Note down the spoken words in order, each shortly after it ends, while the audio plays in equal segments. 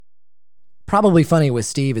Probably Funny with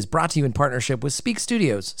Steve is brought to you in partnership with Speak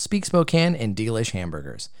Studios, Speak Spokane, and Delish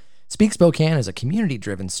Hamburgers. Speak Spokane is a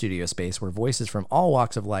community-driven studio space where voices from all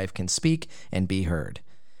walks of life can speak and be heard.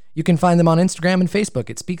 You can find them on Instagram and Facebook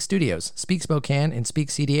at Speak Studios, Speak Spokane, and Speak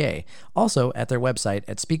CDA. Also at their website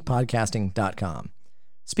at speakpodcasting.com.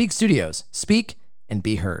 Speak Studios, speak and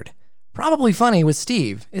be heard. Probably Funny with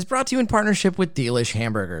Steve is brought to you in partnership with Delish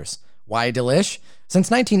Hamburgers. Why Delish?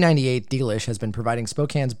 Since 1998, Delish has been providing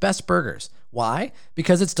Spokane's best burgers. Why?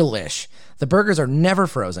 Because it's delish. The burgers are never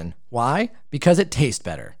frozen. Why? Because it tastes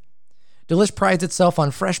better. Delish prides itself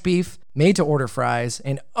on fresh beef, made-to-order fries,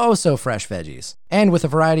 and oh-so-fresh veggies. And with a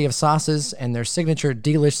variety of sauces and their signature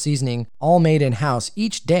Delish seasoning all made in-house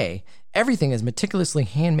each day, everything is meticulously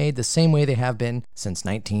handmade the same way they have been since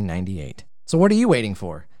 1998. So what are you waiting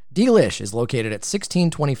for? Delish is located at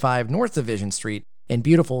 1625 North Division Street in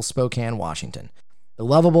beautiful Spokane, Washington. The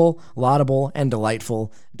lovable, laudable, and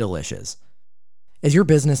delightful Delicious. Is your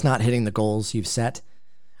business not hitting the goals you've set?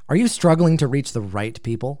 Are you struggling to reach the right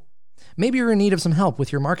people? Maybe you're in need of some help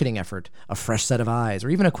with your marketing effort, a fresh set of eyes,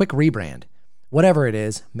 or even a quick rebrand. Whatever it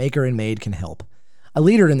is, Maker and Made can help. A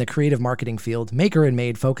leader in the creative marketing field, Maker and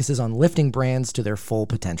Made focuses on lifting brands to their full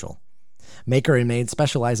potential. Maker and Made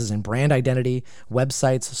specializes in brand identity,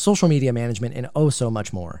 websites, social media management, and oh so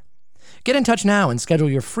much more. Get in touch now and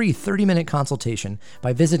schedule your free 30-minute consultation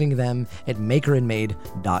by visiting them at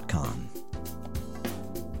makerandmade.com.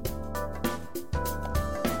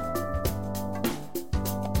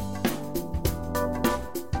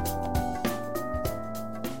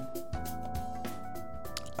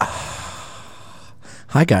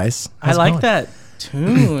 Hi guys. I like that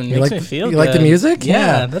tune. Makes me feel good. You like the music?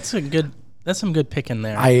 Yeah, that's some good picking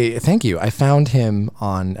there. Thank you. I found him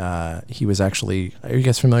on he was actually, are you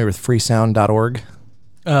guys familiar with freesound.org?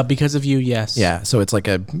 Because of you, yes. Yeah, so it's like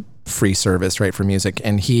a free service, right, for music,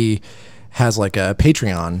 and he has like a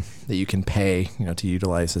Patreon that you can pay, to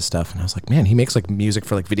utilize his stuff. And I was like, man, he makes like music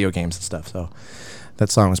for like video games and stuff. So that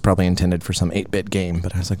song was probably intended for some 8-bit game,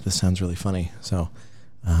 but I was like, this sounds really funny. So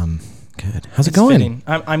good. How's it going? Fitting.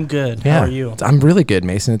 I'm good. Yeah, how are you? I'm really good,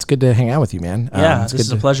 Mason. It's good to hang out with you, man. Yeah, this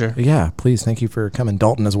is a pleasure. Yeah, please. Thank you for coming.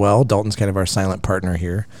 Dalton as well. Dalton's kind of our silent partner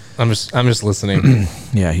here. I'm just listening.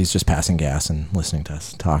 Yeah, he's just passing gas and listening to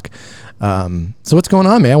us talk. So what's going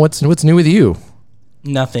on, man? What's new with you?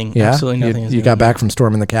 Nothing. Yeah? Absolutely nothing. You got back from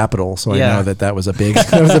storming the Capitol, so Yeah. I know that was a big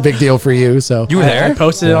deal for you. So You were there? I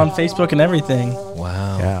posted it on Facebook and everything.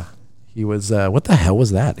 Wow. yeah. He was, what the hell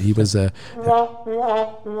was that? He was, Wow,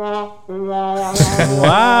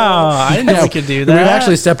 I didn't know we could do that. We've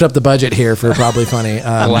actually stepped up the budget here for Probably Funny.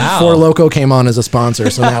 Wow. Four Loko came on as a sponsor,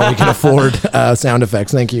 so now we can afford sound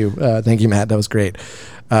effects. Thank you, Matt. That was great.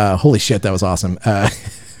 Holy shit, that was awesome.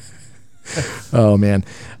 Oh man.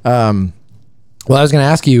 Well, I was going to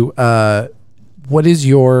ask you, what is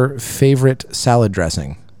your favorite salad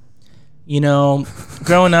dressing?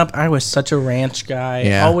 Growing up, I was such a ranch guy.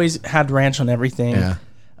 Yeah. Always had ranch on everything. Yeah.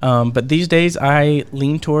 But these days, I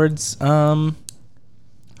lean towards.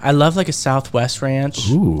 I love like a Southwest ranch.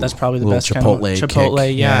 Ooh, that's probably the little best Chipotle kind of Chipotle.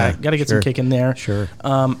 kick. Yeah, Yeah, got to get sure. some kick in there. Sure.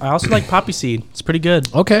 I also like poppy seed. It's pretty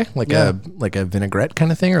good. Okay, like Yeah. a vinaigrette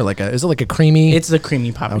kind of thing, or is it like a creamy? It's the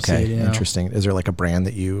creamy poppy okay, seed. interesting. Is there like a brand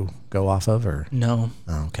that you go off of, or? No.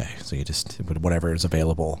 Oh, okay, so you just whatever is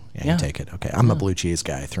available, Yeah. you take it. Okay, I'm a blue cheese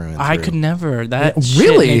guy through and through. I could never. That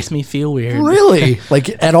Really? shit makes me feel weird. Really like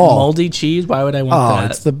at all. Moldy cheese? Why would I want Oh, that?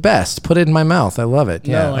 it's the best. Put it in my mouth. I love it.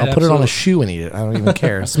 Yeah, No, I'll I'd put it on a absolutely- shoe and eat it. I don't even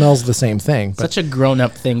care. It smells the same thing. But Such a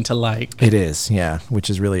grown-up thing to like. it is, yeah, which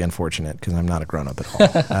is really unfortunate because I'm not a grown up at all.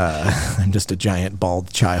 I'm just a giant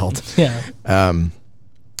bald child. Yeah.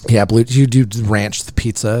 Yeah, blue. You do ranch the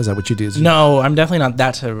pizza? Is that what you do? No, I'm definitely not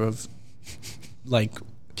that type of like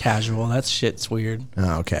casual. That shit's weird.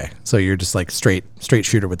 Oh, okay. So you're just like straight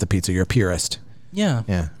shooter with the pizza. You're a purist. Yeah.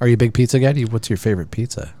 Yeah. Are you a big pizza guy? What's your favorite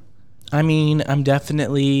pizza? I mean, I'm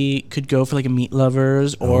definitely could go for like a meat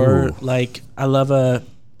lovers or Ooh. like I love a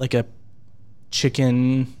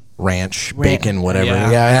chicken. Ranch, bacon, whatever.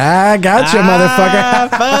 Yeah. Yeah, I gotcha, motherfucker.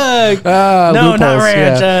 Fuck. No, loopholes, not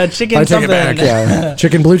ranch. yeah. Chicken I take something. it back. Yeah,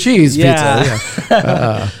 chicken blue cheese Yeah. pizza.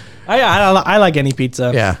 Yeah. I like any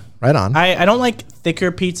pizza. Yeah, right on. I don't like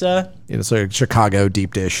thicker pizza. It's like Chicago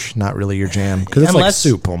deep dish, not really your jam because it's like Unless-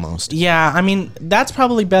 soup almost. Yeah, I mean that's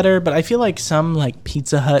probably better, but I feel like some like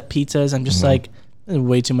Pizza Hut pizzas, I'm just like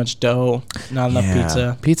way too much dough, not enough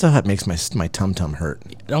pizza. Pizza Hut makes my tum tum hurt.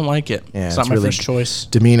 I don't like it. Yeah, it's not my really first choice.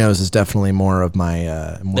 Domino's is definitely more of my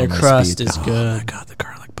Their my crust speed. is Oh good. my god, the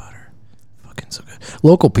garlic butter, fucking so good.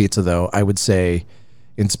 Local pizza though, I would say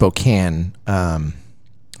in Spokane, I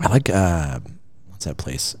like what's that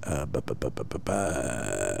place?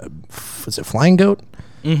 is it Flying Goat?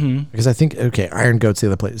 Mm-hmm. Because I think Iron Goat's the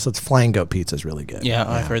other place. So it's Flying Goat Pizza is really good. Yeah,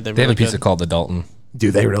 I've heard They really have a pizza good. called the Dalton. Do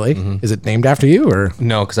they really? Mm-hmm. Is it named after you or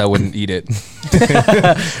No, because I wouldn't eat it.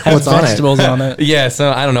 what's on it? Vegetables on it. Yeah,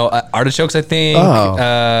 so I don't know. Artichokes, I think.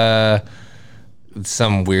 Oh.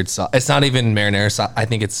 Some weird sauce. It's not even marinara sauce. I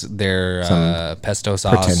think it's their pesto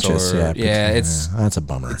sauce. Pretentious, It's that's a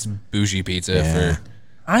bummer. bougie pizza Yeah. for.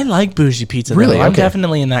 I like bougie pizza. Really? Though. I'm Okay.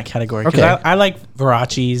 definitely in that category because Okay. I like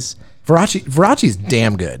Verace's. Verace's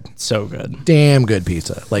damn good. So good. Damn good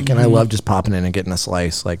pizza. Like, and I love just popping in and getting a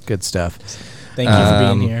slice. Like, good stuff. Thank you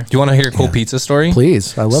for being here. Do you want to hear a cool pizza story?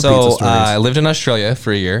 Please, I love so, pizza stories. I lived in Australia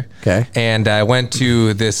for a year. Okay. And I went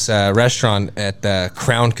to this restaurant at the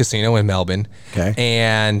Crown Casino in Melbourne. Okay.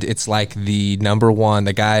 And it's like the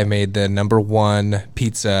guy made the #1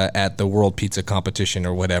 pizza at the World Pizza Competition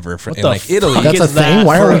or whatever in the like Italy. fuck That's a is thing. that?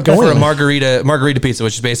 Why are we For going? a margarita pizza,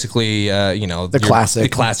 which is basically the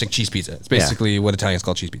classic cheese pizza. It's basically what Italians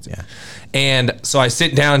call cheese pizza. Yeah. And so I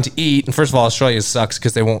sit down to eat, and first of all, Australia sucks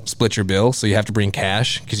because they won't split your bill, so you have to bring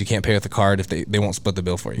cash because you can't pay with a card if they won't split the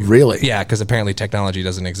bill for you. Really? Yeah, because apparently technology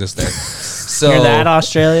doesn't exist there. So Hear that,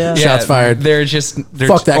 Australia? yeah, Shots fired. They're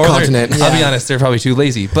Fuck that or they're- continent. I'll be honest, they're probably too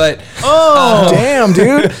lazy, but Damn,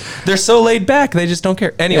 dude. they're so laid back they just don't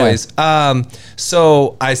care. Anyways,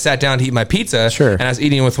 so I sat down to eat my pizza, Sure. and I was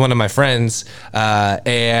eating with one of my friends,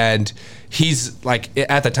 and he's like,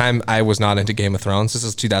 at the time I was not into Game of Thrones. This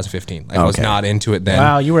is 2015. I was Okay. not into it then.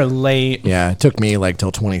 Wow, you were late. Yeah, it took me like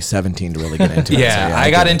till 2017 to really get into it. Yeah, So,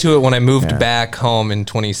 I got get it. into it when I moved Yeah. back home in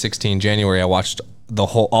 2016 January. I watched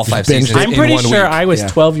all 5 binged seasons it? I'm in pretty 1 sure week. I was Yeah.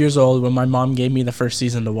 12 years old when my mom gave me the first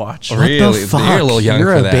season to watch. Really? What the fuck? You're a little young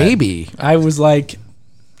You're for a that. baby. I was like,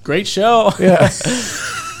 great show. Yeah.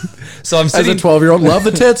 So I'm As a sitting 12-year-old, love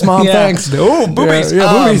the tits, mom. Yeah. Thanks. Oh, boobies.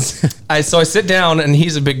 Yeah, boobies. So I sit down, and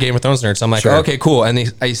he's a big Game of Thrones nerd. So I'm like, Sure. okay, cool. And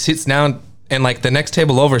he sits down, and like the next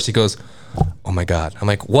table over, so he goes, "Oh my god!" I'm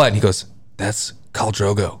like, "What?" And he goes, "That's Khal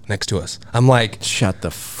Drogo next to us." I'm like, Shut the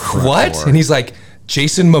fuck "What?" door. And he's like,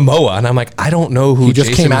 "Jason Momoa," and I'm like, "I don't know who." He just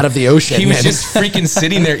Jason came out of the ocean, He was man. just freaking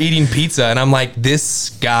sitting there eating pizza, and I'm like, "This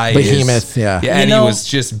guy Behemoth, is, yeah. and You know- he was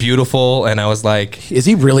just beautiful." And I was like, Is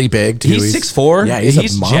he really big, too? He's 6'4". Yeah, he's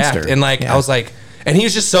a monster. jacked. And like, Yeah. I was like, and he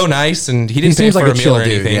was just so nice, and he didn't pay seems for like a a meal chill or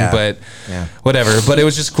dude, anything, yeah. but Yeah. whatever. But it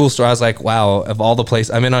was just a cool story. I was like, wow, of all the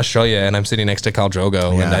places, I'm in Australia, and I'm sitting next to Khal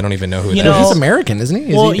Drogo, and Yeah. I don't even know who You it know- is. He's American, isn't he?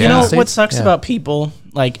 Is Well, he you in the know States? what sucks Yeah. about people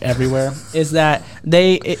like everywhere is that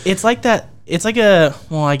it's like that. It's like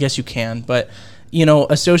I guess you can, but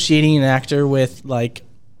associating an actor with like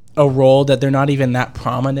a role that they're not even that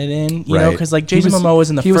prominent in, you know, Right. because like He Jason was- Momoa was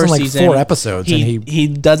in the he was first in, like, season. 4 episodes, and he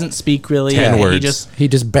doesn't speak really. 10 He words. just He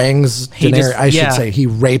just bangs He Daenerys. just- I should yeah. say he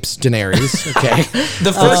rapes Daenerys. Okay.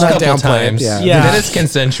 The first not couple downplay it, times, yeah. Yeah. then it's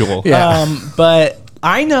consensual. Yeah. But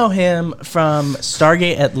I know him from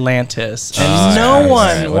Stargate Atlantis, and Oh, no yeah, one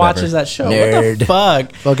right, whatever. watches that show. What Nerd. the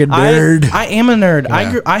fuck? Fucking I- nerd. I am a nerd.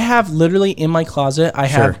 Yeah. I have literally in my closet. I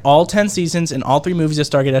have Sure. all 10 seasons and all 3 movies of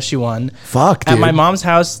Stargate SG-1. Fuck, At dude. my mom's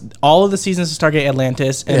house, all of the seasons of Stargate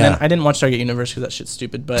Atlantis, and Yeah. then I didn't watch Stargate Universe because that shit's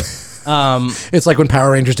stupid. But It's like when Power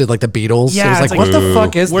Rangers did like the Beatles. Yeah, it was like, it's what like, the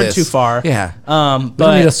fuck is we're this? too far. Yeah.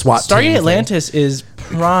 but need a SWAT team Stargate thing. Atlantis is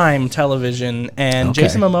prime television, and Okay.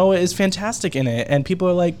 Jason Momoa is fantastic in it. And people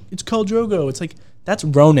are like, "It's Khal Drogo." It's like that's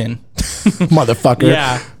Ronan. Motherfucker.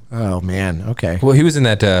 Yeah. Oh, man. Okay. Well, he was in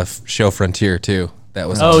that show Frontier too. That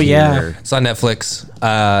was Oh, yeah. weird. It's on Netflix,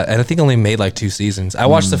 and I think only made like 2 seasons. I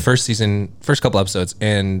watched the first couple episodes,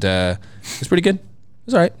 and it's pretty good. It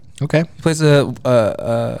was all right. Okay. He plays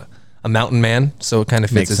a mountain man, so it kind of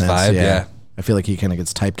fits Makes his sense. vibe. Yeah. I feel like he kind of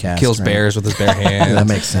gets typecast. Kills right? bears with his bare hands. That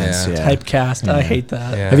makes sense. Yeah. Typecast. I hate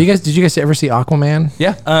that. Yeah. Did you guys ever see Aquaman?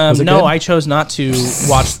 Yeah. Was it No, good? I chose not to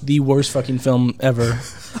watch the worst fucking film ever.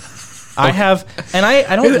 I have, and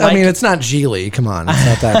I don't. I mean, it's not Geely. Come on. It's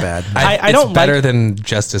not that bad. I it's don't better like- than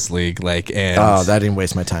Justice League. And Oh, that didn't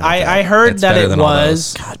waste my time. with that. I heard It's that better it than all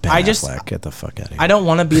was. those. God, Ben I just Affleck, get the fuck out of here. I don't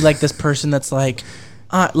want to be like this person that's like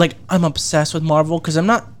I'm obsessed with Marvel, because I'm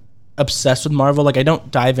not obsessed with Marvel. Like I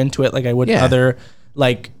don't dive into it like I would Yeah. other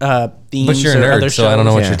like themes. But you're a or other nerd, so I don't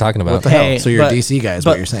know shows. what Yeah. you're talking about. What the hell? Hey, So you're but- a DC guy is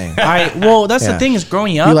but what you're saying. That's Yeah. the thing is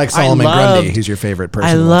growing up. You like Solomon I loved, Grundy. He's your favorite person.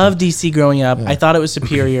 I of all love time. DC growing up. I thought it was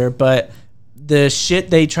superior, but the shit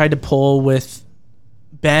they tried to pull with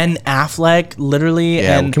Ben Affleck, literally,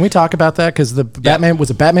 Yeah, and can we talk about that? Because the Batman was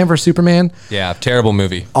a Batman versus Superman. Yeah, terrible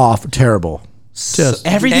movie. Off, terrible.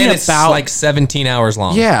 everything and it's about like 17 hours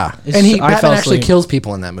long. Yeah, It's- and I Batman fell actually asleep. kills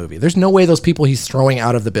people in that movie. There's no way those people he's throwing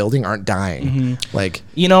out of the building aren't dying. Like,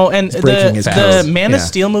 You know, and breaking his the bones. Man of Yeah.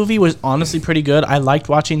 Steel movie was honestly pretty good. I liked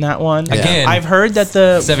watching that one. Again, I've heard that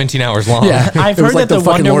the 17 hours long. yeah, I've it was heard like that the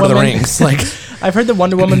fucking Wonder Lord of the Woman- Rings. Like, I've heard the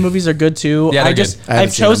Wonder Woman movies are good too. Yeah, I they're just good. I haven't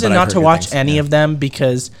I've seen them, chosen but I've not heard to good watch things. any Yeah. of them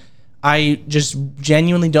because I just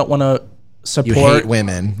genuinely don't want to you support hate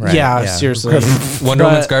women, right? Yeah, seriously. Wonder But-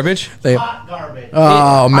 Woman's garbage. They, Garbage.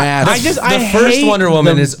 oh man, The first hate Wonder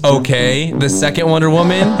Woman the- is okay. The second Wonder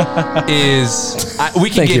Woman is. We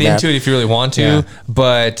can Thank get you, Matt. into it if you really want to, Yeah.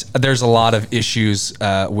 but there's a lot of issues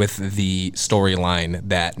with the storyline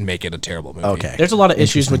that make it a terrible movie. okay. There's a lot of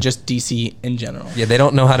issues with just DC in general. Yeah, they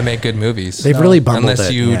don't know how to make good movies. They've really bungled unless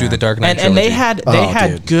it, you yeah. do the Dark Knight And they trilogy. had Oh,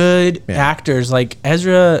 dude. good Yeah. actors like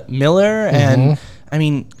Ezra Miller and I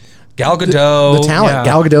mean Gal Gadot. The talent. yeah.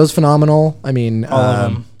 Gal Gadot's phenomenal. I mean, all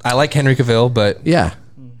of them. I like Henry Cavill, but yeah,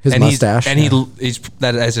 his and mustache. he's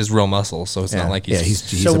that as his real muscle, so it's yeah. not like he's, yeah,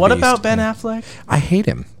 he's So a what beast. about Ben Affleck? I hate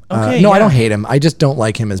him. Okay, no, I yeah. don't hate him. I just don't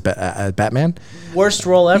like him as Batman. Worst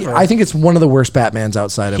role ever. I think it's one of the worst Batmans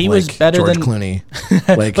outside of He like was better George than- Clooney.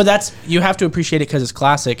 Like, but that's you have to appreciate it because it's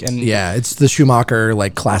classic and yeah, it's the Schumacher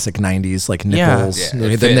like classic '90s like Yeah. nipples, Yeah,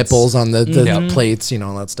 the it fits. nipples on the Mhm. plates, you know,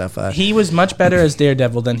 all that stuff. he was much better as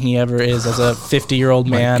Daredevil than he ever is as a 50-year-old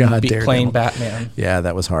man God, Daredevil. playing Batman. Yeah,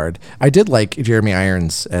 that was hard. I did like Jeremy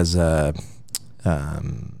Irons as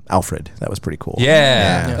Alfred. That was pretty cool.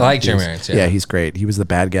 Yeah, I like He Jeremy was- Irons. Yeah. He's great. He was the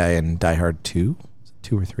bad guy in Die Hard 2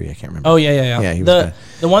 or 3. I can't remember. Oh yeah. Yeah, he was the bad.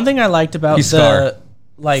 the one thing I liked about He's the Scar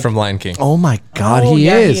like from Lion King. Oh my God, Oh, he,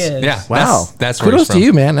 yeah, is. he is. Yeah, Wow. that's where Kudos he's to from.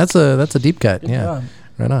 you, man. That's a deep cut. Yeah. job.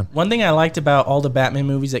 Right on. One thing I liked about all the Batman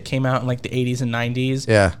movies that came out in like the 80s and 90s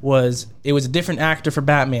Yeah. was it was a different actor for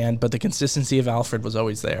Batman, but the consistency of Alfred was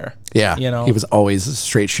always there. Yeah. You know? he was always a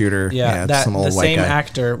straight shooter. Yeah, some old the white same guy.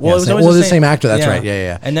 actor. Yeah, Well, it was same- always the same actor. That's right.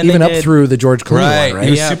 Yeah. And then even they up did- through the George Clooney Right, one, right?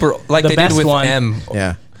 he was Yeah. super like The they did best with one. M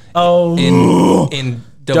Yeah. Oh, in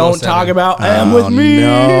don't 007. talk about M with Oh, me.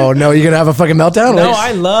 No, you're gonna have a fucking meltdown. No, Like-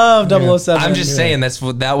 I love 007. I'm just saying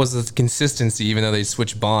that was the consistency. Even though they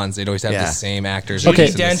switch Bonds, they'd always have Yeah. the same actors. Judy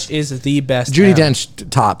Okay. Dench is the best. Judy M. Dench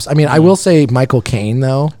tops. I mean, I will say Michael Caine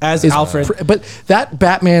though As is Alfred. but that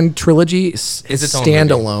Batman trilogy is its own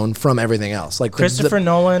standalone from everything else. Like Christopher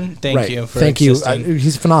Nolan, thank right. you for Thank you. existing.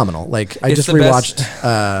 He's phenomenal. Like I It's just the best.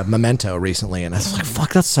 rewatched Memento recently, and I was like,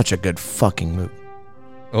 "Fuck, that's such a good fucking movie."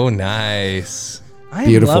 Oh, nice. I am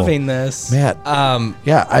Beautiful. loving this. Matt, Um,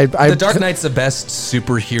 yeah, I The Dark Knight's the best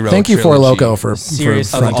superhero. Thank you, For trilogy Loco, for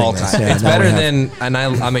Seriously. of fronting all this. time. Yeah, It's now we better have- than, and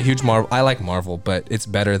I'm a huge Marvel. I like Marvel, but it's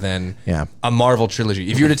better than Yeah. a Marvel trilogy.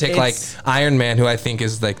 If you were to take like It's- Iron Man, who I think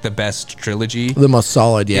is like the best trilogy, the most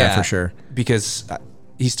solid. Yeah, for sure. because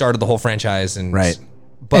he started the whole franchise and Right.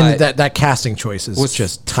 But and that casting choice is was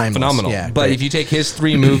just timeless. phenomenal. Yeah, but great. if you take his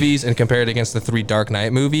 3 movies and compare it against the 3 Dark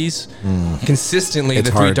Knight movies, consistently It's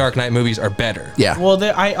the 3 hard. Dark Knight movies are better. yeah. Well,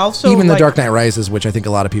 I also Even the like, Dark Knight Rises, which I think a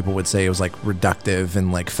lot of people would say was like reductive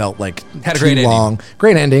and like felt like Had a too great ending. long.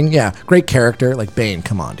 Great ending, yeah. Great character, like Bane.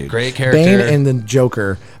 Come on, dude. Great character. Bane and the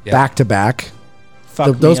Joker Yeah. back to back. fuck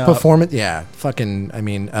me Those up. performance, yeah. Fucking, I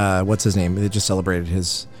mean, what's his name? They just celebrated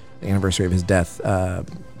the anniversary of his death.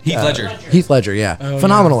 Heath Ledger. Heath Ledger, yeah, Oh,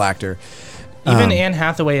 phenomenal actor. Even Anne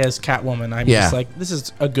Hathaway as Catwoman, I'm Yeah. just like, this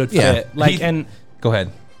is a good Yeah. fit. Like, Heath- and Go ahead.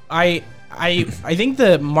 I think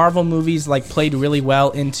the Marvel movies like played really well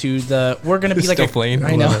into the we're gonna be like Still playing?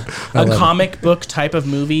 I know I love a it. comic book type of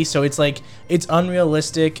movie. So it's like it's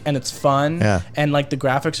unrealistic and it's fun. Yeah. And like the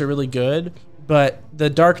graphics are really good. But the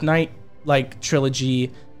Dark Knight like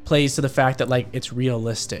trilogy plays to the fact that like it's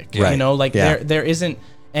realistic. Right. You know, like Yeah. there isn't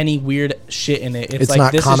any weird shit in it. It's like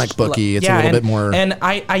not this is comic booky. It's a little and, bit more- And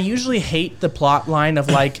I usually hate the plot line of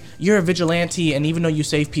like you're a vigilante and even though you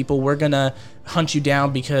save people, we're gonna hunt you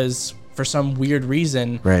down because for some weird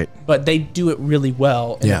reason. Right. But they do it really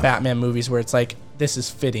well in Yeah. the Batman movies where it's like this is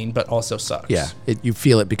fitting but also sucks. Yeah, you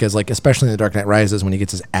feel it because, like, especially in The Dark Knight Rises, when he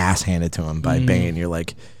gets his ass handed to him by Mm. Bane, you're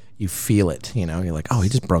like, you feel it. You know, you're like, oh, he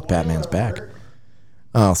just broke Batman's back.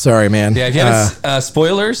 Oh, sorry, man. Yeah, if you had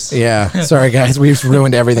spoilers, Yeah, sorry guys, we've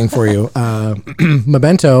ruined everything for you.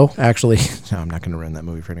 Memento, actually, no, I'm not going to ruin that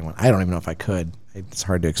movie for anyone. I don't even know if I could. It's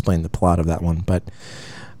hard to explain the plot of that one, but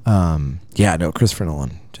yeah, no, Christopher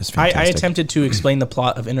Nolan, just I fantastic. attempted to explain the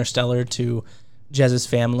plot of Interstellar to Jez's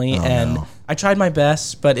family, and no. I tried my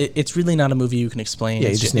best, but it's really not a movie you can explain. Yeah,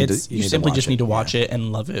 you It's just ju- need to- it's- you you need to simply watch just it, need to yeah. watch it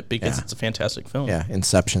and love it because Yeah. it's a fantastic film. Yeah,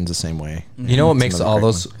 Inception's the same way. you know what makes another all great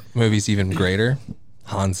those movies even greater?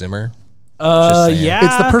 Hans Zimmer. Just saying. Yeah.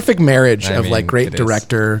 It's the perfect marriage I of mean, like great it is.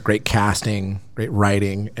 director, great casting, great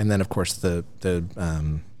writing, and then of course the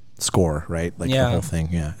score, right? Like Yeah. the whole thing.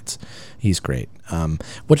 Yeah, he's great.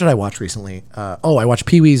 What did I watch recently? I watched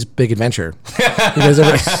Pee-wee's Big Adventure. You guys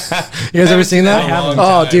ever seen that? I haven't.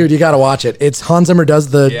 Oh, dude, you got to watch it. It's Hans Zimmer does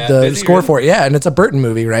the score for it. Yeah, and it's a Burton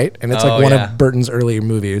movie, right? And it's like one of Burton's earlier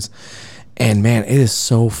movies. And man, it is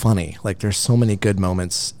so funny. Like there's so many good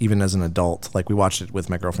moments, even as an adult. Like we watched it with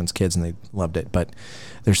my girlfriend's kids and they loved it. But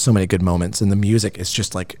there's so many good moments, and the music is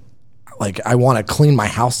just like I want to clean my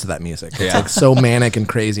house to that music. It's like so manic and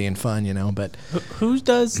crazy and fun, you know. But who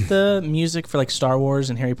does the music for like Star Wars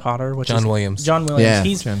and Harry Potter? John Williams. John Williams. yeah,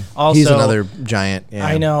 He's also he's another giant. Yeah.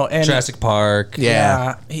 I know. And Jurassic Park.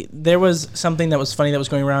 Yeah. there was something that was funny that was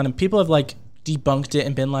going around, and people have like debunked it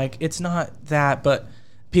and been like, it's not that, but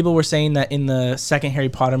people were saying that in the second Harry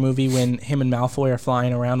Potter movie, when him and Malfoy are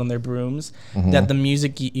flying around on their brooms, that the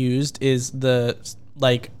music used is the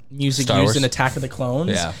like music Star used Wars? in Attack of the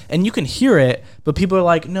Clones. Yeah. And you can hear it, but people are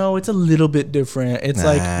like, no, it's a little bit different. It's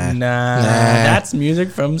like, that's music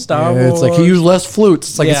from Star Wars. It's like he used less flutes.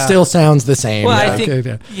 It's like it Yeah. still sounds the same. Well, Yeah, I think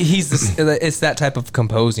okay. it's that type of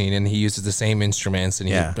composing, and he uses the same instruments, and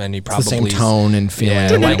he It's probably the same tone and feeling.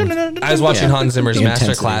 Yeah, like, I was watching Hans Zimmer's The master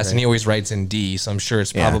intensity, class, right? and he always writes in D, so I'm sure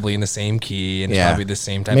it's Yeah. probably in the same key, and it's Yeah. probably the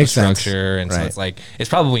same type Makes of sense. structure, and so Right. it's like it's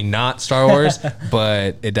probably not Star Wars,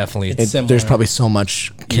 but it definitely Similar. There's probably so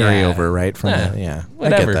much carryover, right? From Yeah. I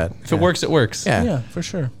Whatever. get that. If it works, it works. Yeah. Yeah, for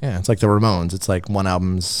sure. Yeah, it's like the Ramones. It's like one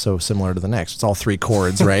album's so similar to the next. It's all three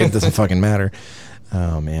chords, right? It doesn't fucking matter.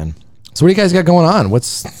 Oh man. So what do you guys got going on?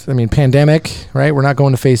 Pandemic, right? We're not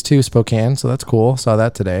going to phase 2 Spokane, so that's cool. Saw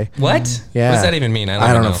that today. What? Yeah. What does that even mean?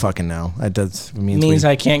 I don't know. Fucking know. It does. It Means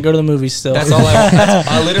I can't go to the movies still. That's all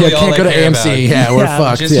I literally Yeah, all can't I go to care AMC. about. Yeah, we're Yeah,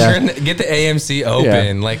 fucked. Just Yeah. get the AMC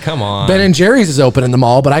open. Like, come on. Ben and Jerry's is open in the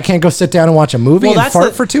mall, but I can't go sit down and watch a movie and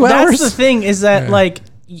fart for 2 hours. That's the thing is that like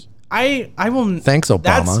I will. Thanks,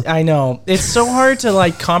 Obama. I know it's so hard to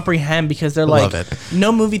like comprehend because they're like Love it.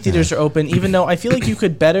 no movie theaters are open. Even though I feel like you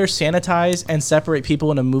could better sanitize and separate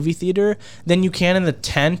people in a movie theater than you can in the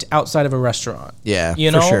tent outside of a restaurant. Yeah,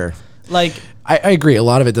 you for know, sure. Like I agree. A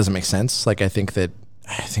lot of it doesn't make sense. Like I think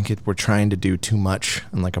we're trying to do too much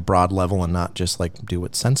on like a broad level and not just like do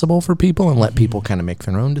what's sensible for people and let people kind of make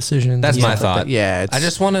their own decisions. That's and my stuff like thought. that. Yeah, I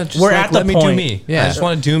just want to We're at the let me do point. me. Yeah. I just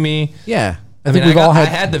want to do me. Yeah, I think mean, we've all I had.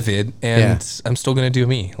 had the vid, and I'm still gonna do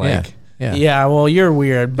me. Like, yeah. yeah, well, you're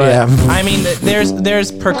weird, but Yeah. I mean,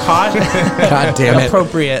 there's precaution. God damn it.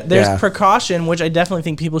 Appropriate. There's Yeah. precaution, which I definitely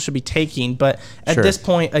think people should be taking. But at Sure. this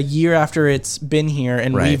point, a year after it's been here,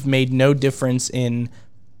 and Right. we've made no difference in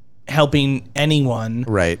helping anyone.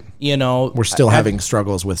 Right. You know, We're still having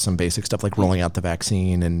struggles with some basic stuff like rolling out the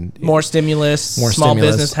vaccine and more stimulus, More small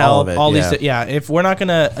stimulus, business all of help, it, all yeah. these. Yeah, if we're not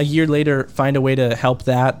gonna a year later find a way to help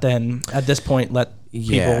that, then at this point, let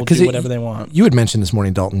people do whatever they want. You had mentioned this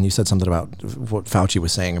morning, Dalton, you said something about what Fauci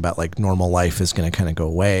was saying about like normal life is going to kind of go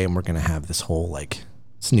away and we're going to have this whole like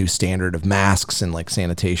this new standard of masks and like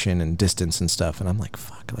sanitation and distance and stuff. And I'm like,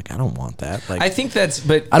 fuck, like I don't want that. Like I think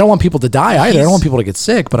but I don't want people to die either. I don't want people to get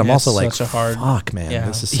sick, but I'm Yeah, also it's like, such a hard- fuck, man, yeah.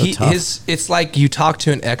 this is so tough. it's like you talk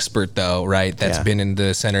to an expert though, right? That's Yeah. been in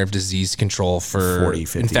the Center of Disease Control for 40,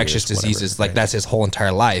 50 infectious years, whatever, diseases. Like right. that's his whole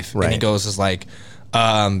entire life. And he Right. goes is like,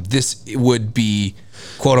 this would be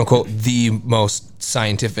quote unquote the most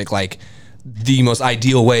scientific, like the most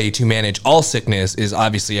ideal way to manage all sickness is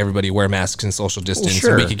obviously everybody wear masks and social distance,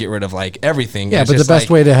 sure. so we could get rid of like everything. Yeah, It's but the just best like-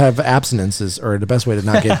 way to have abstinence is, or the best way to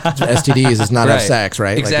not get STDs is not have sex,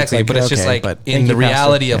 right? Like, Exactly, but it's just okay, like but in the you, Pastor.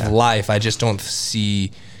 reality of Yeah. life, I just don't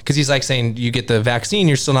see because he's like saying you get the vaccine,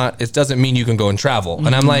 you're still not. It doesn't mean you can go and travel,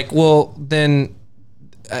 and I'm like, well, then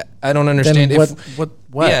I don't then understand. what?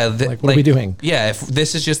 Yeah, like, what are we doing? Yeah, if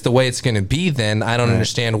this is just the way it's going to be, then I don't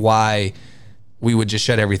understand why we would just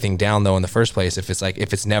shut everything down though in the first place. If it's like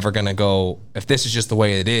if it's never going to go, if this is just the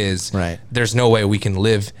way it is, Right. There's no way we can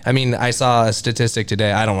live. I mean, I saw a statistic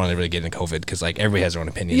today. I don't want to really get into COVID because like everybody has their own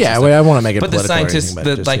opinions. Yeah, and stuff. well, I want to make it But the political or scientists,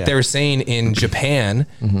 anything, but just, they were saying in Japan,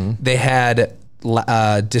 they had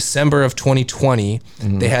December of 2020,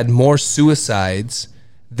 they had more suicides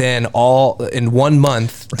than all in 1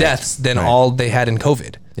 month deaths than all they had in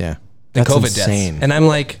COVID. Yeah, Than that's COVID insane. deaths. And I'm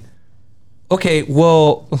like, okay,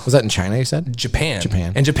 well, Was that in China? You said Japan.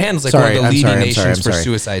 Japan. And Japan's like Sorry, one of the I'm leading sorry, I'm nations sorry, I'm for sorry.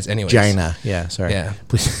 suicides anyways. China. Yeah, sorry. Yeah.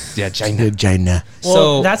 Please. Yeah, China. China. Well,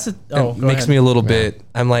 So that's it go makes ahead. me a little bit,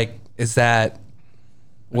 I'm like, is that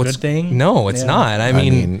what's good thing? No, it's Yeah. not. I I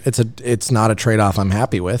mean, mean, it's not a trade off I'm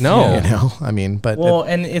happy with. No. you know. I mean, but Well,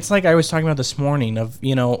 and it's like I was talking about this morning of,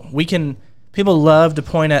 you know, people love to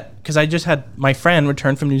point at, because I just had my friend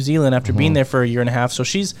return from New Zealand after being there for a year and a half. So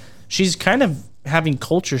she's kind of having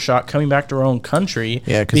culture shock coming back to our own country.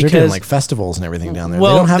 Yeah, because they're doing like festivals and everything down there.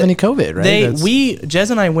 Well, they don't have any COVID, right?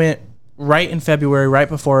 Jez and I went right in February, right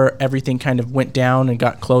before everything kind of went down and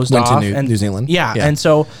got closed off. Went to New Zealand. Yeah, and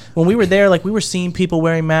so when we were there, like we were seeing people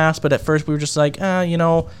wearing masks, but at first we were just like,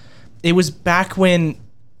 it was back when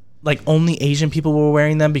like only Asian people were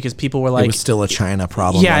wearing them because people were like, it was still a China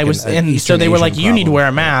problem. Yeah, like it was, and so they were like, you need to wear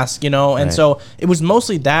a mask, and Right. so it was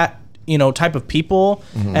mostly that type of people,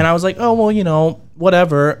 and I was like, oh well,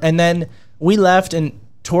 whatever, and then we left and.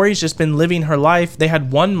 Tori's just been living her life. They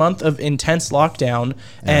had 1 month of intense lockdown,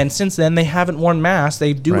 and since then they haven't worn masks.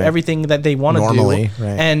 They do everything that they want to do. Right.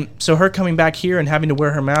 And so her coming back here and having to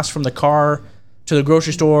wear her mask from the car to the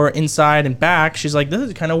grocery store, inside and back, she's like, this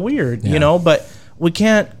is kind of weird, but we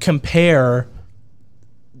can't compare,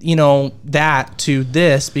 that to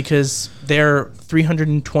this because they're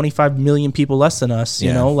 325 million people less than us,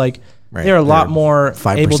 Right. They're a lot more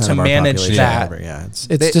able to manage that. Yeah, it's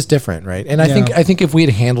just different, right? And I think if we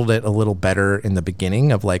had handled it a little better in the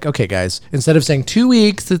beginning of like, okay, guys, instead of saying 2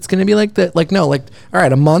 weeks, it's going to be like that. Like, no, like, all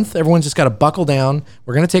right, a month. Everyone's just got to buckle down.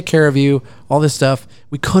 We're going to take care of you. All this stuff.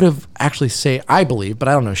 We could have actually I believe, but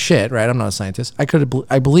I don't know shit, right? I'm not a scientist.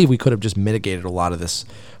 I believe we could have just mitigated a lot of this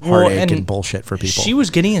heartache and bullshit for people. She was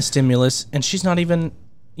getting a stimulus, and she's not even.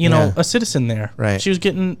 A citizen there. Right. She was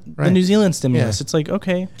getting the New Zealand stimulus. Yeah. It's like,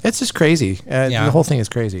 okay. It's just crazy. The whole thing is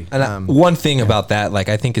crazy. And one thing about that, like,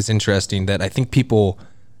 I think is interesting that I think people,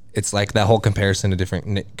 it's like that whole comparison to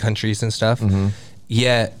different countries and stuff. Mm-hmm.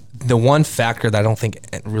 Yet the one factor that I don't think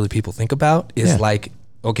really people think about is like,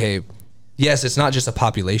 okay, yes, it's not just a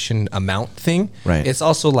population amount thing. Right. It's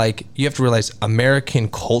also like, you have to realize American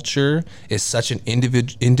culture is such an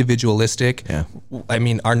individualistic. Yeah. I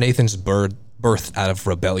mean, our Nathan's birthed out of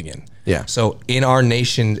rebellion. Yeah. So in our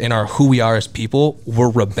nation, in our who we are as people,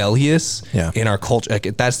 we're rebellious in our culture.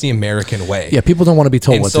 Like, that's the American way. Yeah, people don't want to be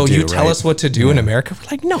told what to do. So you tell us what to do in America,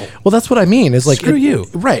 we're like, no. Well, that's what I mean. Is like, screw you.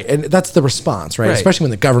 Right. And that's the response, right? Especially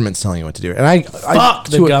when the government's telling you what to do. And fuck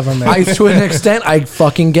the government. To an extent, I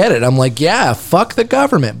fucking get it. I'm like, yeah, fuck the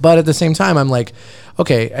government. But at the same time, I'm like,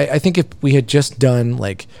 okay, I think if we had just done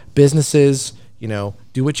like businesses,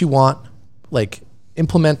 do what you want, like,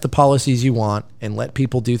 implement the policies you want and let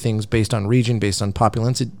people do things based on region, based on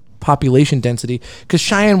population density, because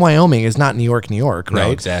Cheyenne, Wyoming is not New York, right? No,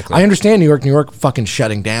 exactly. I understand New York fucking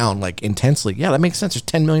shutting down like intensely. Yeah, that makes sense. There's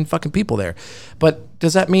 10 million fucking people there. But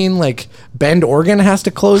does that mean like Bend, Oregon has to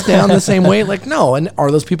close down the same way? Like, no. And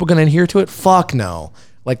are those people going to adhere to it? Fuck no.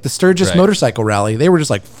 Like the Sturgis motorcycle rally, they were just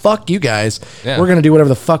like, fuck you guys. Yeah. We're going to do whatever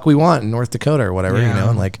the fuck we want in North Dakota or whatever,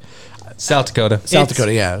 and like... South Dakota,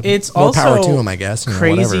 yeah. It's more also power to them, I guess.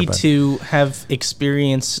 Crazy to have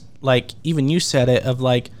experienced, like even you said it, of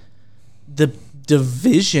like the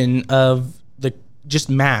division of the just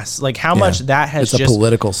mass, like how much that has. It's a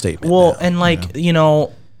political statement. Well, and like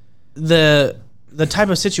the type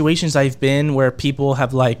of situations I've been where people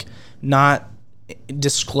have like not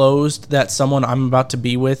disclosed that someone I'm about to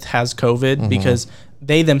be with has COVID because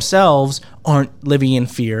they themselves aren't living in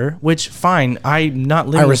fear, which fine, I'm not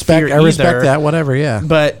living in fear either. I respect that, whatever, yeah.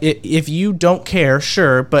 But if you don't care,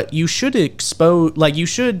 sure, but you should you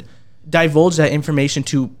should divulge that information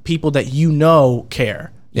to people that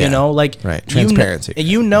care. Right. Transparency.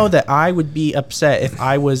 That I would be upset if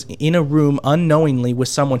I was in a room unknowingly with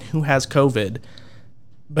someone who has COVID.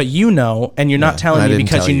 But and you're not telling me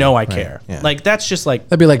because I care. Yeah. Like, that's just like...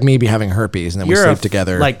 That'd be like me having herpes and then we sleep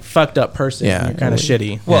together. Like, fucked up person. Yeah. You're kind of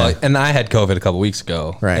shitty. Well, and I had COVID a couple weeks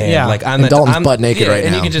ago. Right. And like, I'm butt naked right now.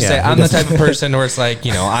 And you can just say, I'm the type of person where it's like,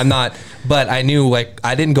 I'm not... But I knew, like,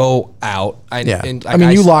 I didn't go out.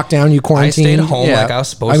 You locked down, you quarantined. I stayed home like I was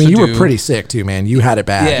supposed to do. You were pretty sick too, man. You had it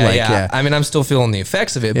bad. Yeah. I mean, I'm still feeling the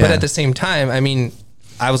effects of it. But at the same time, I mean,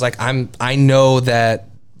 I was like, I know that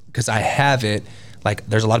because I have it. Like,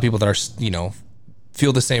 there's a lot of people that are,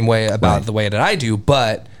 feel the same way about the way that I do,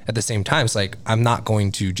 but at the same time, it's like, I'm not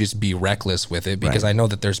going to just be reckless with it because I know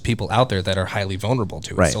that there's people out there that are highly vulnerable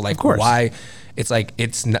to it. Right. So like, why? It's like,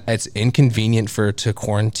 it's inconvenient to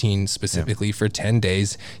quarantine specifically for 10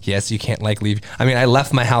 days. Yes, you can't like leave. I mean, I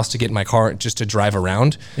left my house to get in my car just to drive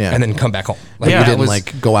around and then come back home. Like, you didn't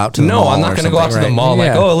like go out to the mall. No, I'm not going to go out to the mall.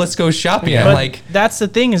 Like, oh, let's go shopping. Yeah. Like, that's the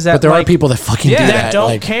thing is that. But there are people that fucking do that. That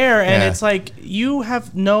don't care. And it's like, you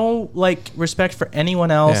have no like respect for anyone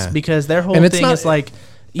else because their whole thing is like,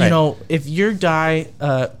 if you die,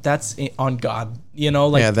 that's on God.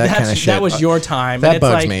 That kind of shit. That was your time. That and it's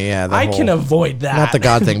bugs like, me. Yeah, I can avoid that. Not the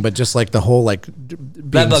God thing, but just like the whole like.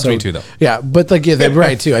 That bugs me too, though. Yeah, but like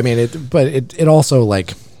right too. I mean, it also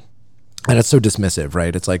like, And it's so dismissive,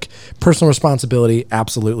 right? It's like personal responsibility.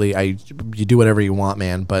 Absolutely. You do whatever you want,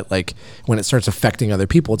 man. But like when it starts affecting other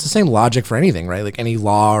people, it's the same logic for anything, right? Like any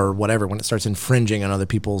law or whatever, when it starts infringing on other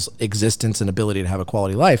people's existence and ability to have a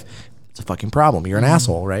quality life, it's a fucking problem. You're an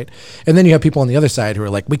asshole, right? And then you have people on the other side who are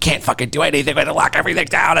like, we can't fucking do anything. We're going to lock everything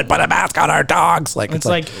down and put a mask on our dogs. Like it's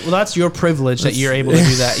like, well, that's your privilege that you're able to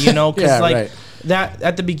do that, you know? Because Yeah, like right. that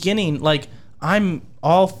at the beginning, like I'm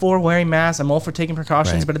all for wearing masks. I'm all for taking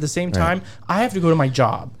precautions, Right. but at the same time, I have to go to my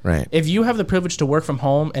job. Right. If you have the privilege to work from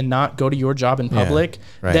home and not go to your job in public,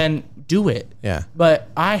 Right. then do it. Yeah. But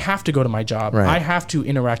I have to go to my job. Right. I have to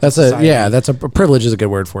interact that's with society. that's a privilege is a good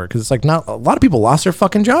word for it. Cause it's like not a lot of people lost their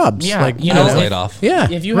fucking jobs. Yeah, Like, you I know, was if- laid off. yeah.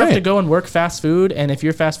 If you have to right. go and work fast food, and if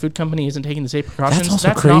your fast food company isn't taking the same precautions, That's also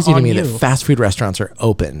not crazy to on me you. that fast food restaurants are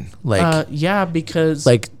open. Like, Yeah, because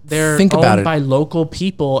like, they're think owned about it. by local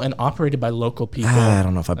people and operated by local people. I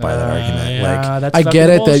don't know if I buy that argument. yeah, Like, that's I get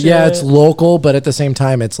fucking it that, yeah, it's bullshit. local, but at the same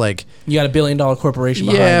time, it's like, You got $1 billion corporation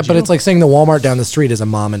behind yeah, but you. it's like saying the Walmart down the street is a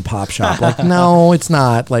mom and pop shop. Like, no, it's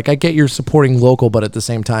not. Like, I get you're supporting local, but at the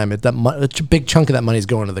same time, a big chunk of that money is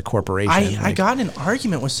going to the corporation. I Like, got in an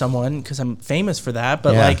argument with someone because I'm famous for that,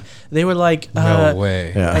 but Yeah. like they were like, No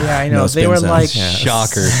way. yeah, I know. No They spin were zones. like, Yeah.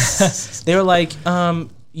 Shocker. they were like,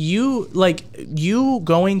 you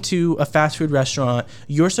going to a fast food restaurant,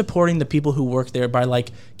 you're supporting the people who work there by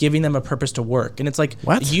like giving them a purpose to work, and it's like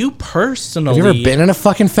What? you personally. Have you ever been in a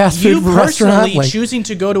fucking fast You food restaurant? personally Like, choosing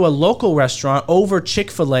to go to a local restaurant over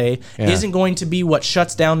Chick-fil-A Yeah. isn't going to be what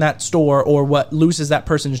shuts down that store or what loses that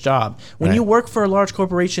person's job. When Right. you work for a large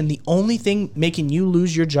corporation, the only thing making you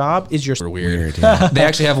lose your job is your Weird. They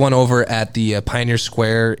actually have one over at the Pioneer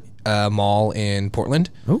Square mall in Portland.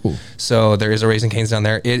 Ooh. So there is a Raising Cane's down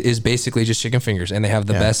there. It is basically just chicken fingers, and they have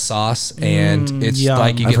the best sauce, and it's yum.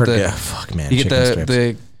 like you I've get heard, the yeah, fuck, man, you get chicken the strips.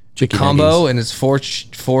 the Chicken combo, nuggies. and it's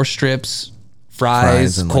four strips,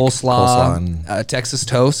 fries, and, like, coleslaw, coleslaw and- Texas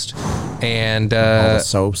toast, and all the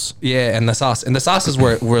soaps. yeah, and the sauce. And the sauce is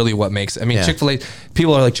where really what makes it. I mean, Yeah. Chick-fil-A,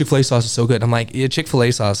 people are like, Chick-fil-A sauce is so good. I'm like, yeah,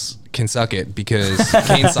 Chick-fil-A sauce can suck it because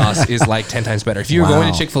cane sauce is like 10 times better. If you're going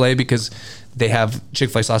Wow. to Chick-fil-A because they have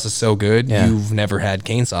Chick-fil-A sauce is so good, Yeah. you've never had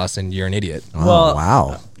cane sauce and you're an idiot. Oh, Well,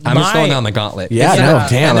 wow. I'm just My- throwing down the gauntlet. Yeah, It's no, not-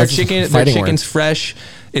 damn, And that's just their fighting chicken's words. fresh.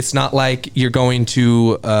 It's not like you're going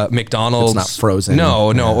to McDonald's. It's not frozen.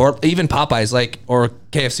 No, Yeah. or even Popeyes, like, or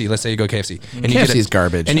KFC. Let's say you go KFC, and you KFC get is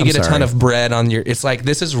garbage. and you I'm get a ton sorry. of bread on your. It's like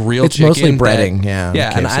this is real. It's chicken mostly that- breading, yeah,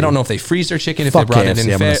 yeah. And KFC. I don't know if they freeze their chicken, if Fuck they brought KFC,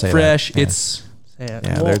 it I'm gonna in say that. fresh. Yeah. It's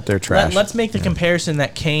Yeah, they're trash. Let's make the comparison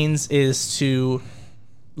that Cane's is to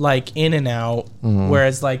like In-N-Out, Mm-hmm.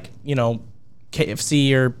 whereas like, you know,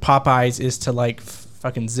 KFC or Popeyes is to like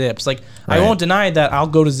fucking Zips. Like I Right. won't deny that I'll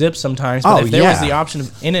go to Zips sometimes, but Oh, if there was yeah. the option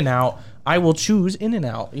of In-N-Out, I will choose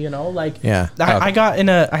In-N-Out, you know, like Yeah. I had a I've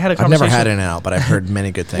conversation. never had it out, but I've heard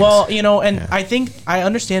many good things. Well, you know, and I think I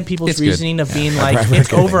understand people's It's good. reasoning of being like I've it's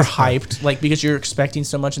heard good things. overhyped, like because you're expecting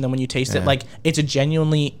so much, and then when you taste it, like it's a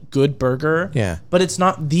genuinely good burger. Yeah. but it's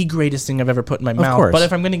not the greatest thing I've ever put in my mouth. course. But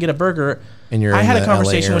if I'm going to get a burger, And you're I in had the a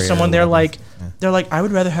conversation LA with area someone. or They're whatever. like, I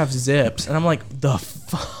would rather have Zips, and I'm like, the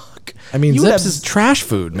fuck. I mean, You would Zips have- is trash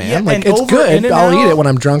food, man. Yeah, like and it's over good. I'll eat In-N-Out? it when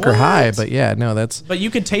I'm drunk or high. What? But yeah, no, that's But you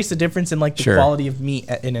could taste the difference in like the Sure. quality of meat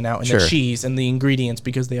at In-N-Out and Sure. the cheese and the ingredients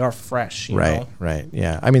because they are fresh. You right, know? right.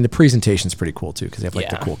 Yeah, I mean the presentation's pretty cool too because they have like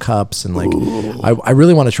Yeah. the cool cups and like I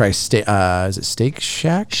really want to try steak. Is it Steak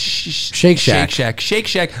Shack? Shake Shack. Shake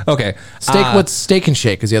Shack. Okay, Steak. What's Steak and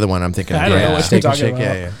Shake is the other one I'm thinking. I of. don't know Yeah, what Steak you're and talking Shake.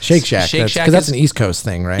 about. Yeah, yeah. Shake Shack. Shake That's, Shack 'cause that's is- an East Coast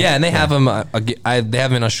thing, right? Yeah, and they have them. They have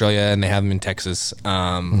them in Australia and they have them in Texas.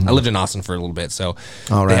 I lived in Austin for a little bit, so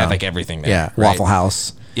Oh, they right have on. like everything there. Yeah, right? Waffle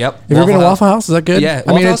House. Yep. Have you ever been to Waffle House? Is that good? Yeah, I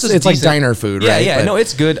mean Waffle House is it's like decent. diner food, Yeah, right? yeah. But No,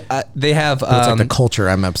 it's good. They have. it's like the culture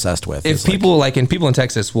I'm obsessed with. If It's like- people people in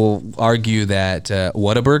Texas will argue that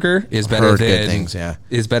Whataburger is better heard than good things, yeah.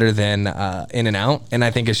 is better than In-N-Out, and I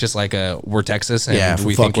think it's just like we're Texas and Yeah,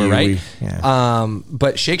 we fuck think we're you, right. yeah.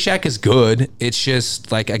 But Shake Shack is good. It's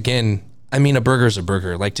just like again. I mean, a burger's a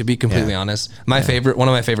burger. Like to be completely Yeah. honest, one of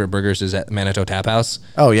my favorite burgers is at Manitou Tap House.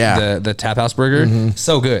 Oh, yeah. the Tap House burger,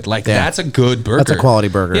 so good. Like Yeah. that's a good burger. That's a quality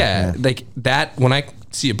burger, Yeah, yeah. like that. When I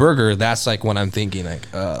see a burger, that's like when I'm thinking like.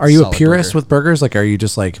 Are you a solid purist burger. with burgers? Like, are you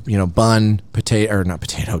just like, bun, potato, or not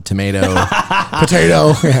potato, tomato,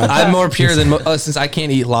 potato? Yeah. I'm more pure than since I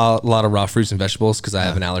can't eat a lot of raw fruits and vegetables because I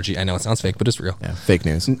have an allergy. I know it sounds fake, but it's real. Yeah, fake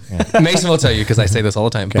news. Yeah. Mason will tell you because I say this all the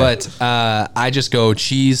time. But I just go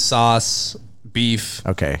cheese, sauce, beef.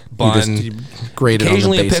 Okay. Bun. You grated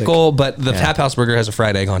Occasionally on a the basic. pickle, but the Tap House burger has a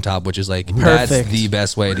fried egg on top, which is like that's the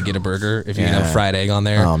best way to get a burger if you can have fried egg on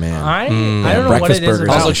there. Oh man. I don't know what breakfast it is burgers.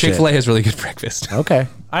 about. Also, shit. Chick-fil-A has really good breakfast. Okay.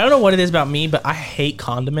 I don't know what it is about me, but I hate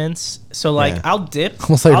condiments. So like, Yeah. I'll dip.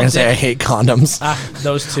 I was like, I'll gonna say I dip- hate condoms.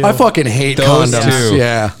 those two. I fucking hate Those condoms. two.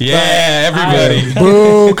 Yeah. Yeah, everybody.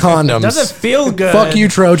 Boo condoms. doesn't feel good. Fuck you,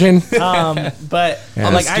 Trojan. But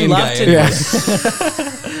I'm like, a I skin love guy to.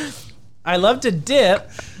 anyway. I love to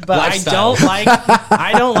dip, but Lifestyle.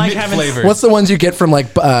 I don't like having Flavor. What's the ones you get from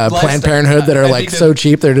like Planned Parenthood that are I like think so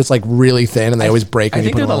cheap? They're just like really thin and they always break. I when you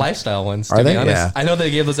think put they're them the on. lifestyle ones. Are To they? be honest, Yeah. I know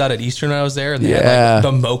they gave those out at Eastern when I was there, and they Yeah. had like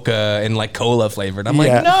the mocha and like cola flavored. I'm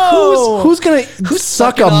Yeah. like, no. Who's gonna suck a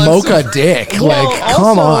sucking on mocha some- dick? Well, like,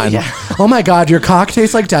 come also, on. yeah. Oh my god, your cock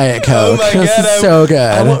tastes like Diet Coke. Oh my This God, is so good.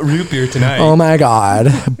 I want root beer tonight. Oh my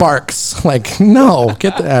god, Barks! Like, no,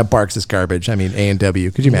 get the Barks is garbage. I mean,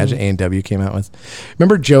 A&W. Could you imagine A&W came out with?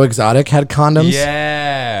 Remember Joe Exotic had condoms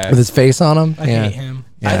Yeah. with his face on them. I hate him.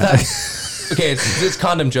 I thought, okay, it's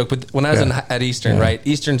condom joke, but when I was at Eastern, right?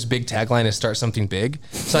 Eastern's big tagline is "Start something big."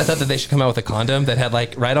 So I thought that they should come out with a condom that had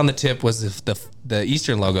like right on the tip was the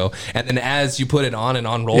Eastern logo, and then as you put it on and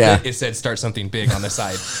unrolled it said "Start something big" on the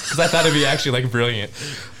side because I thought it'd be actually like brilliant.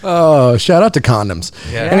 Oh, shout out to condoms.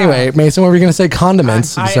 Yeah. Anyway, Mason, what were you gonna say?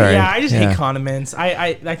 Condiments. I'm sorry. I just hate condiments.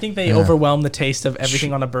 I think they overwhelm the taste of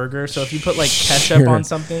everything on a burger. So if you put like ketchup on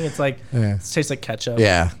something, it's like it tastes like ketchup.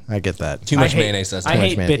 Yeah, I get that. Too much mayonnaise does. I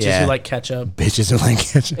hate mayonnaise. bitches Yeah. who like ketchup. Bitches are like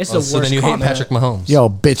ketchup. It's the worst. So then you hate condiment. Patrick Mahomes. Yo,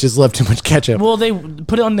 bitches love too much ketchup. Well, they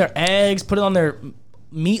put it on their eggs, put it on their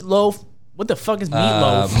meatloaf. What the fuck is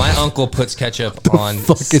meatloaf? My uncle puts ketchup on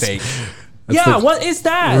fuck is- steak. Yeah, what is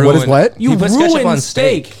that? What is what? You He puts ketchup ruined on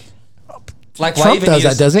steak. Like why Trump even does eat a-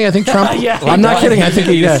 that, doesn't he? I think Trump. Yeah, he I'm not does. kidding. I think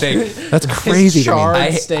he Eat a does. steak. That's crazy to me.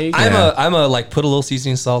 charred steak. I'm a like put a little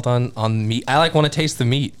seasoning salt on meat. I like want to taste the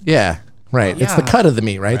meat. Yeah, right. It's the Yeah. cut of the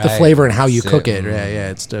meat, right? The Right. flavor and how you That's cook it. it. Yeah,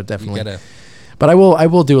 it's definitely. gotta- But I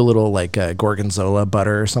will do a little like gorgonzola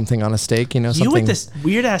butter or something on a steak. You know, something. You with this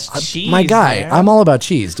weird ass cheese. My guy, man. I'm all about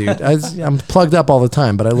cheese, dude. I'm plugged up all the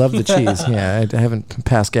time, but I love the cheese. Yeah, I haven't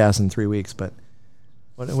passed gas in 3 weeks. But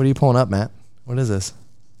what are you pulling up, Matt? What is this?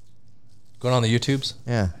 Going on the YouTubes.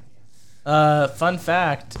 Yeah, Fun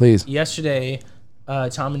fact. Please. Yesterday,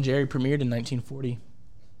 Tom and Jerry premiered in 1940.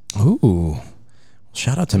 ooh.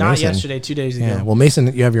 Shout out to Not Mason. yesterday, 2 days ago. Yeah. Well,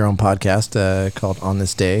 Mason, you have your own podcast called On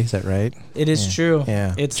This Day. Is that right? It is true.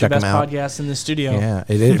 Yeah. It's Check the best 'em out. podcast in the studio. Yeah,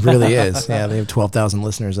 it really is. Yeah, they have 12,000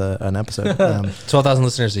 listeners an episode. 12,000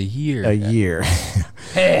 listeners a year. A year.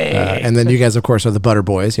 Hey. And then you guys, of course, are the Butter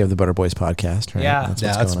Boys. You have the Butter Boys podcast, right? Yeah. what's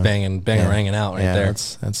That's going on. banging, ranging out right Yeah, there.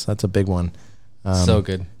 that's a big one. So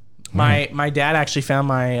good. My dad actually found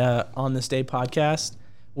my On This Day podcast,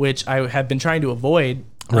 which I have been trying to avoid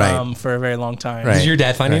Right. for a very long time. Right. Is your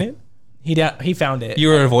dad finding it? He found it. You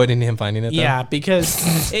were avoiding him finding it. Though? Yeah, because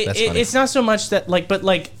That's funny. it's not so much that but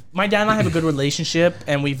my dad and I have a good relationship,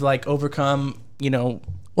 and we've like overcome,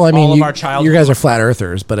 Well, I mean, all of our childhood. you guys are flat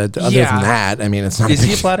earthers, but other Yeah. than that, I mean, it's not. Is a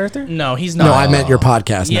he big- a flat earther? No, he's not. No, I meant your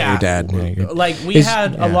podcast, Yeah. not your dad. Yeah, you're- Like we Is-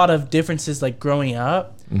 had yeah. a lot of differences like growing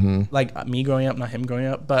up, like me growing up, not him growing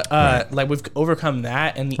up, but like we've overcome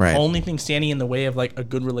that, and the Right. only thing standing in the way of like a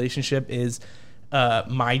good relationship is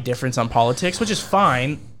my difference on politics, which is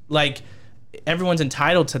fine. Like everyone's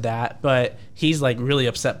entitled to that, but he's like really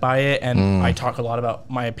upset by it, and I talk a lot about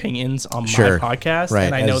my opinions on Sure. my podcast, Right,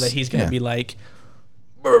 and I know as- that he's gonna yeah. be like,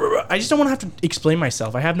 I just don't want to have to explain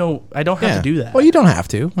myself. I don't have to do that. Well, you don't have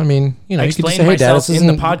to. I mean, you I could just explained say, "Hey, Dad, myself this in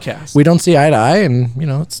the isn't podcast. We don't see eye to eye," and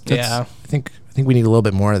it's Yeah. I think we need a little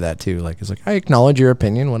bit more of that too. Like it's like I acknowledge your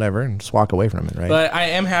opinion, whatever, and just walk away from it, right? But I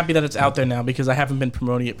am happy that it's out there now because I haven't been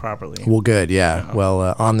promoting it properly. Well, good, yeah.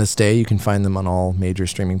 Well, On This Day, you can find them on all major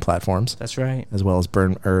streaming platforms, That's right. as well as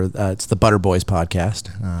it's the Butter Boys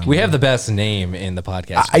podcast. We have the best name in the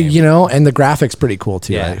podcast. And the graphics pretty cool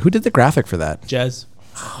too. Yeah. Who did the graphic for that? Jez.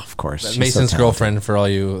 Of course, she's so Mason's talented. girlfriend for all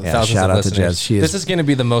you Yeah, thousands shout of out to listeners. Jez. She is this is going to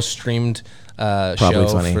be the most streamed Probably show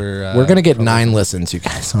funny. for. We're gonna get 9 listens, you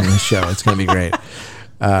guys, on this show. It's gonna be great.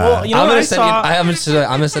 Well, you know I'm what gonna I send saw? I'm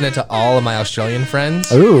gonna send it to all of my Australian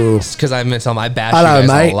friends. Ooh, Because I'm gonna tell them I bash I you know,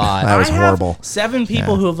 guys mate. a lot. That was I have horrible. 7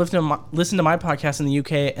 people who have listened to my podcast in the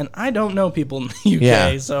UK, and I don't know people in the UK,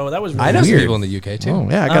 Yeah. so that was really I know some Weird. people in the UK too. Oh,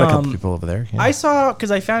 yeah, I got a couple people over there. Yeah. I saw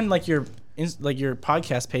because I found like your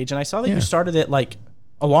podcast page, and I saw that Yeah. you started it like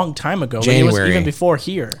a long time ago. Like, it was January. even before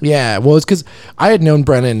here. Yeah, well, it's because I had known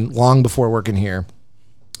Brennan long before working here,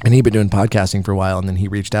 and he'd been doing podcasting for a while, and then he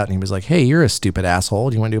reached out and he was like, "Hey, you're a stupid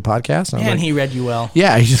asshole. Do you want to do a podcast?" And I was Man, like, he read you well.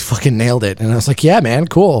 yeah, he just fucking nailed it, and I was like, "Yeah, man,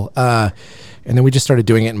 cool." And then we just started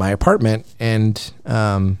doing it in my apartment, and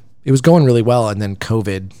it was going really well, and then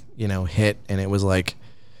COVID, hit, and it was like,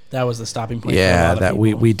 that was the stopping point. yeah, for a lot of that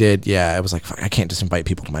people. we did. Yeah, it was like, fuck, I can't just invite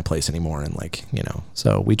people to my place anymore, and like,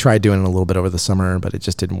 so we tried doing it a little bit over the summer, but it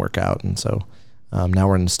just didn't work out, and so now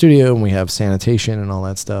we're in the studio and we have sanitation and all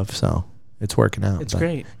that stuff, so it's working out. It's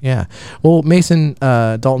great. Yeah. Well, Mason,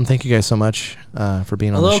 Dalton, thank you guys so much for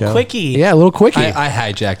being on the show. A little quickie. Yeah, a little quickie. I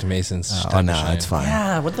hijacked Mason's. Oh no, it's fine.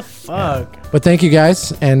 Yeah, what the fuck? Yeah. But thank you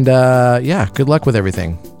guys, and good luck with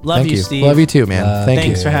everything. Love Thank you, Steve. Love you too, man. Thank you.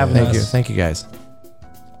 Thanks for having us. Thank you guys.